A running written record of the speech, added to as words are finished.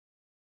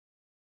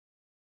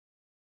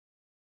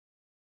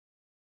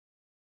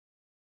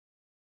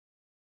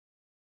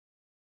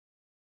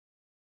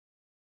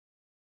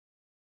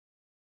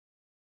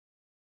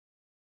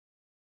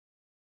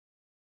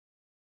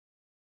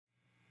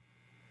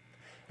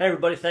Hey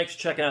everybody, thanks for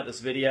checking out this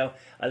video.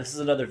 This is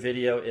another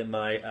video in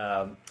my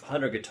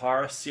 100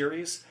 Guitarist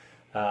series.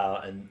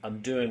 And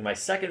I'm doing my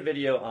second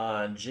video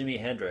on Jimi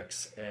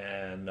Hendrix.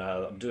 And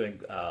I'm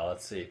doing,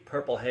 let's see,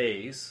 Purple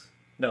Haze.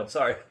 No,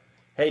 sorry,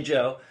 Hey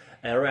Joe.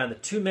 And around the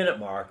 2-minute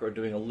mark, we're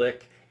doing a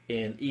lick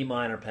in E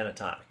minor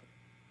pentatonic.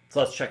 So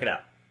let's check it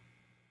out.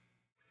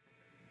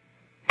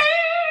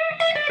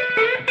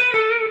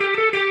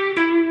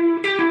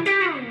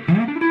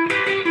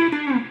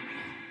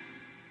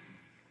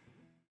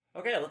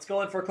 Okay, let's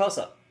go in for a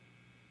close-up.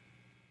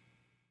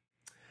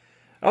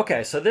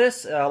 Okay, so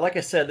this, like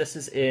I said, this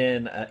is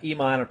in E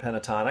minor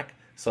pentatonic.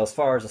 So as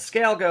far as the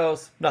scale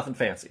goes, nothing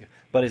fancy.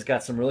 But he's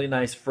got some really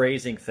nice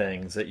phrasing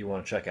things that you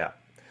want to check out.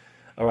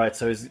 All right,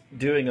 so he's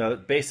doing a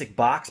basic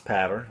box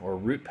pattern, or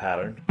root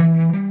pattern,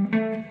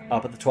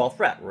 up at the 12th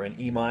fret. We're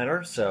in E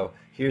minor, so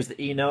here's the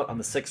E note on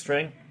the 6th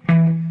string.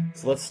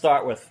 So let's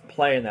start with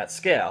playing that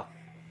scale.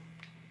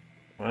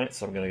 All right,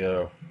 so I'm going to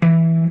go...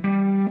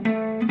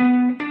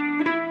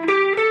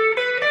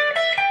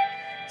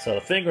 So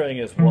the fingering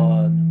is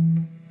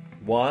 1,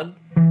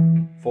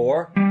 1,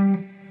 4,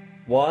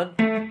 1,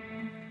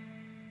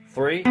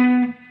 3,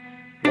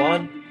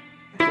 1,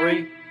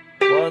 3,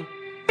 1,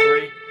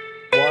 3,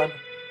 1,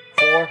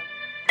 4,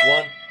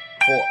 1,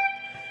 4.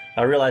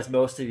 I realize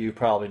most of you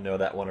probably know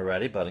that one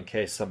already, but in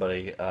case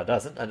somebody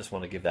doesn't, I just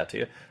want to give that to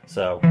you.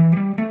 So,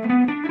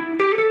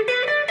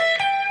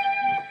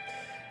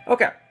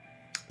 okay.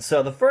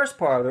 So the first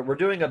part of it, we're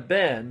doing a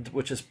bend,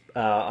 which is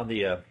on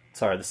the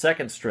the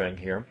second string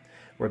here.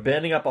 We're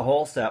bending up a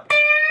whole step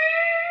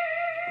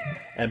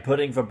and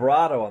putting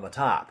vibrato on the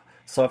top.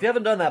 So if you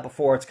haven't done that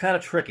before, it's kind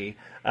of tricky.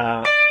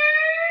 So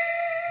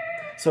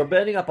we're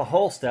bending up a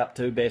whole step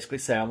to basically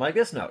sound like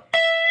this note.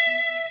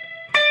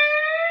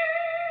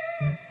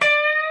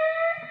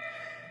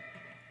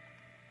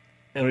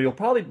 And you'll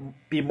probably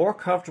be more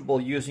comfortable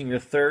using your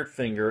 3rd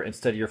finger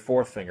instead of your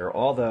 4th finger,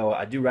 although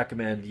I do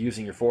recommend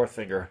using your 4th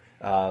finger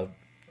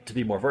to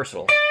be more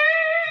versatile.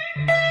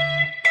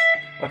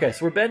 Okay,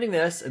 so we're bending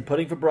this and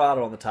putting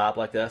vibrato on the top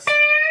like this.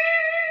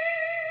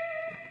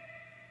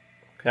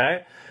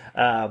 Okay,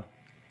 and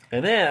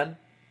then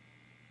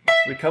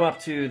we come up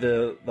to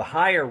the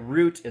higher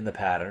root in the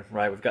pattern,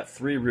 right? We've got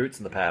 3 roots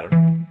in the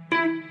pattern.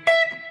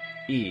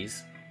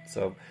 E's.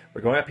 So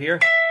we're going up here.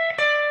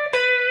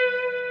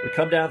 We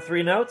come down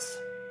 3 notes.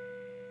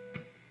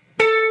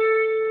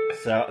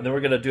 So, and then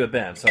we're going to do a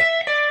bend. So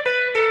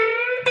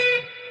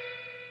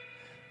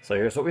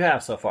here's what we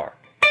have so far.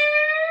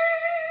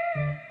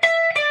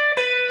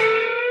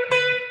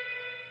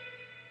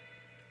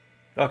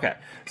 Okay,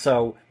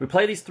 so we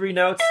play these 3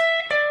 notes,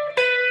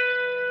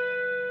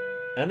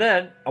 and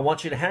then I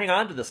want you to hang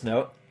on to this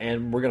note,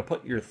 and we're going to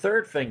put your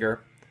 3rd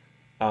finger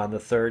on the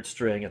 3rd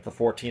string at the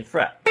 14th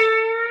fret.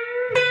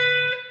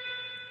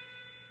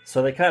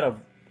 So they kind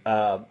of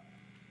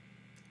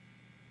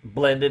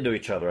blend into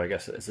each other, I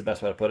guess is the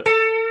best way to put it.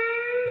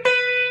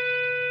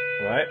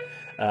 Right?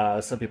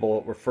 Some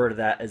people refer to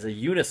that as a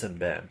unison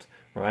bend.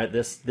 Right?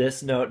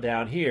 This note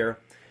down here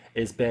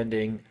is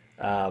bending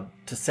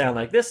to sound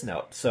like this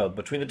note. So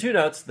between the 2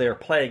 notes, they're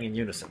playing in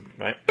unison,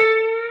 right?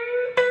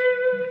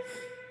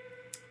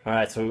 All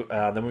right, so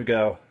then we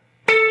go.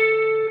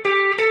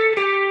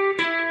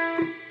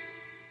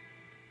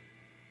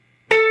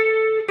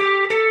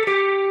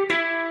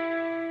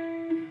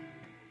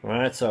 All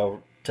right,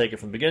 so take it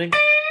from the beginning.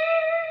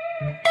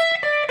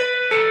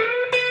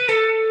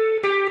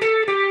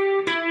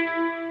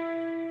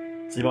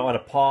 So you might want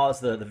to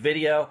pause the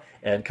video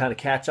and kind of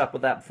catch up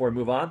with that before we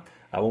move on.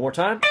 One more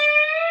time.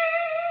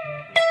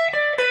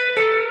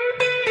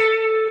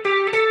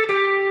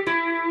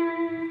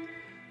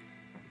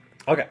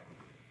 Okay,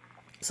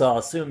 so I'll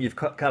assume you've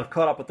kind of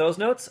caught up with those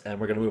notes, and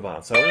we're going to move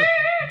on. So,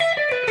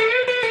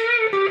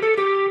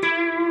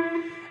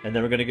 and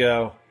then we're going to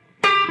go.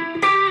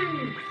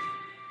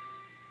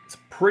 It's a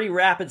pretty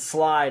rapid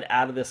slide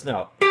out of this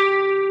note.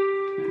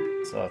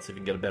 So let's see if we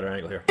can get a better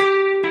angle here.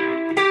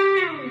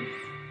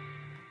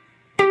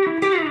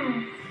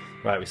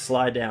 Right, we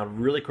slide down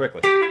really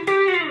quickly.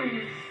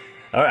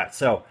 All right,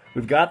 so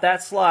we've got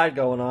that slide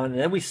going on, and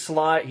then he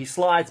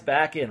slides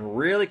back in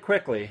really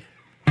quickly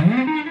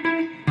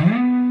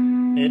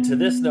into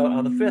this note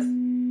on the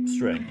 5th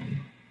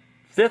string.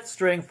 5th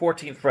string,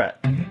 14th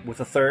fret, with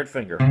a 3rd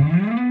finger.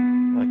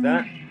 Like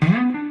that.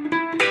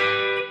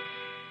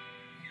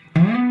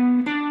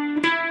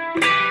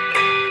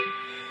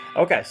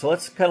 Okay, so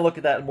let's kind of look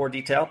at that in more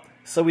detail.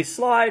 So we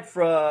slide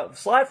from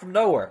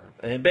nowhere,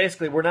 and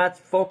basically we're not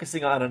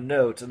focusing on a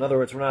note. In other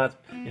words, we're not,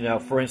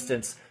 for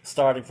instance,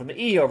 starting from the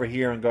E over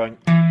here and going.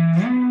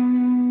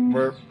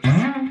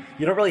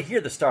 You don't really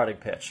hear the starting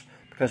pitch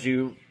because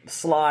you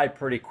slide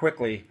pretty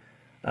quickly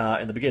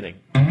in the beginning.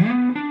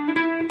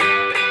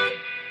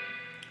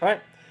 All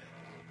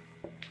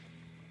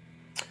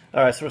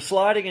right, so we're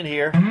sliding in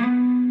here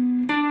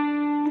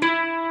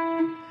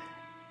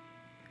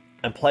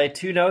and play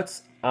 2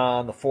 notes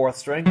on the 4th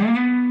string.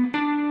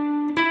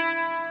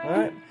 All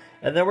right,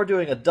 and then we're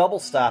doing a double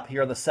stop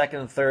here on the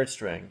 2nd and 3rd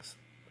strings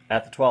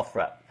at the 12th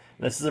fret.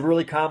 This is a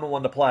really common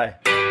one to play.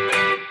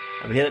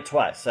 And we hit it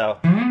twice, so.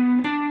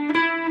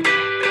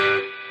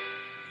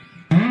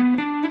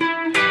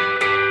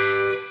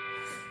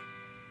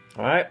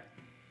 All right,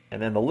 and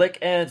then the lick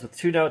ends with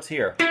 2 notes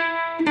here.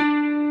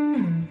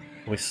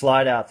 We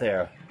slide out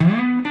there.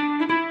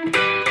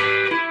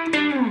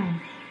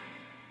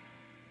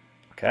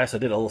 Okay, so I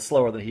did it a little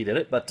slower than he did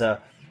it, but all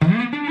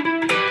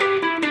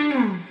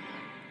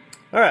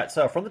right,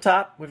 so from the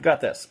top, we've got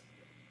this.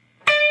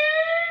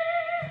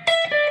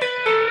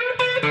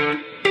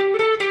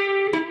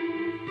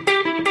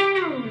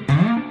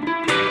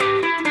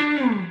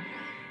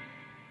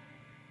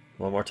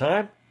 One more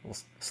time, a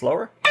little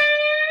slower.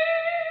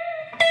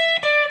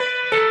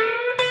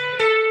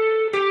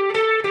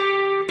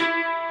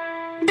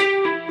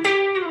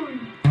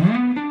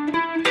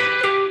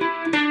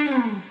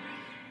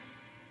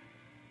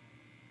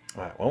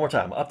 All right, one more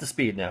time, up to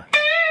speed now.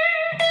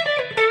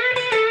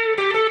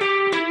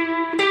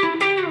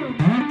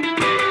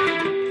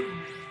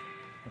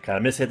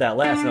 Kind of mishit that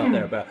last note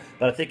there, but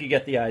I think you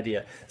get the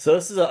idea. So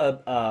this is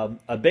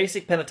a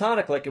basic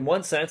pentatonic lick in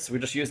one sense. We're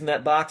just using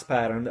that box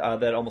pattern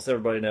that almost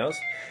everybody knows.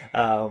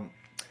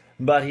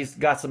 But he's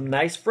got some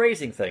nice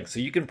phrasing things. So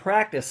you can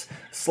practice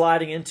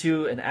sliding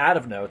into and out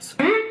of notes.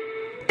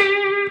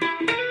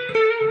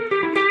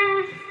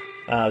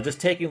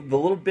 Just taking the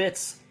little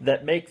bits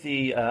that make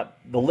the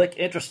lick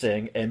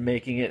interesting and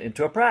making it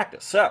into a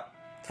practice. So,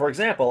 for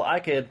example, I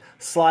could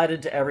slide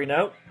into every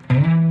note.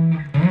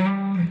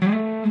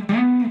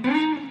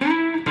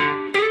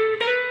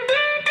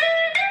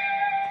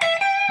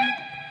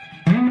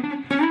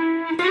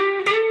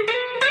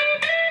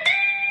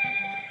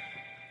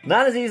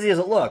 Not as easy as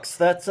it looks.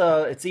 That's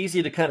it's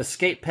easy to kind of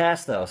skate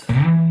past those.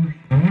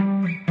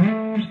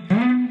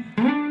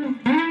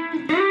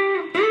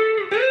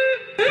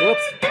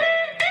 Whoops.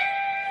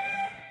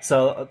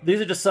 So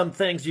these are just some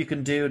things you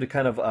can do to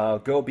kind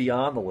of go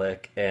beyond the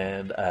lick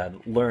and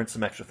learn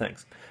some extra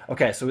things.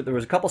 Okay, so there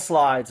was a couple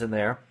slides in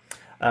there.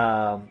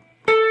 And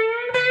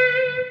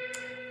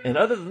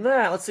other than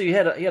that, let's see, you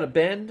had a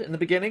bend in the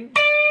beginning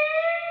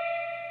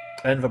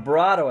and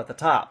vibrato at the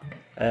top.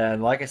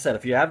 And like I said,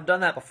 if you haven't done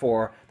that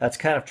before, that's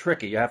kind of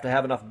tricky. You have to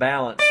have enough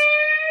balance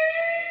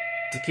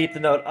to keep the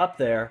note up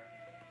there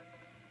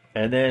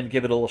and then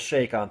give it a little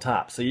shake on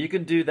top. So you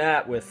can do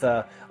that with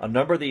a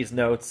number of these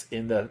notes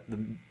in the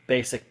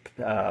basic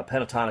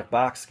pentatonic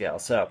box scale.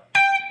 So,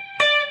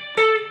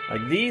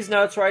 like these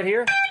notes right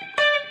here,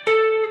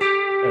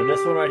 and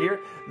this one right here,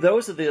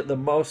 those are the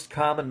most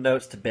common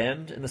notes to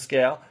bend in the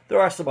scale.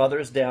 There are some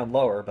others down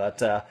lower,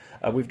 but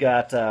we've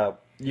got...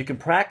 you can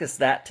practice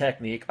that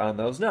technique on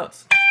those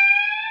notes.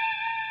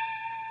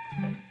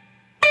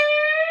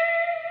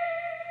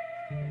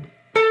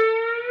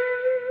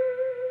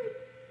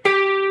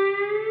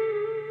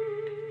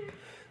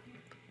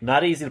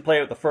 Not easy to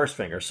play with the first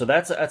finger, so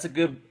that's a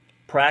good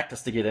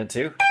practice to get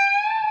into.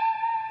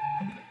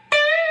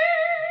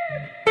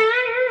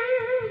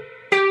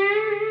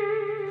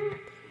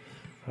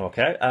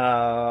 Okay,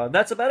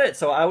 that's about it.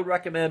 So I would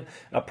recommend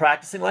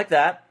practicing like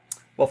that.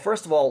 Well,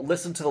 first of all,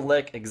 listen to the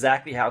lick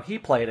exactly how he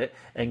played it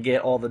and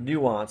get all the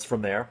nuance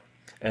from there.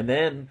 And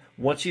then,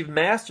 once you've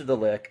mastered the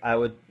lick, I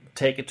would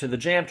take it to the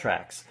jam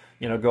tracks.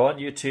 You know, go on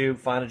YouTube,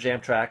 find a jam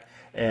track,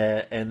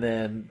 and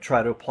then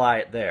try to apply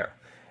it there.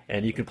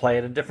 And you can play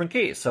it in different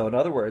keys. So in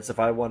other words, if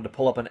I wanted to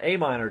pull up an A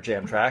minor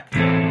jam track,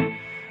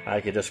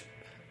 I could just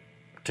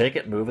take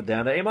it and move it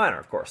down to A minor,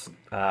 of course.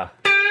 All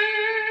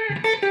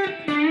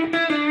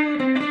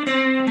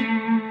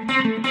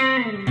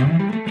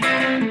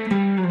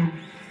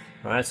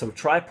right, so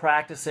try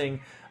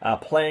practicing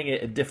playing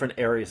it in different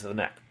areas of the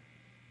neck.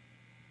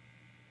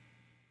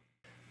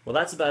 Well,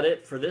 that's about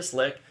it for this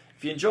lick.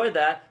 If you enjoyed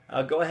that,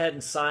 go ahead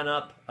and sign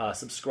up,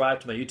 subscribe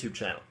to my YouTube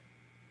channel.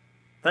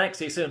 Thanks,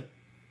 see you soon.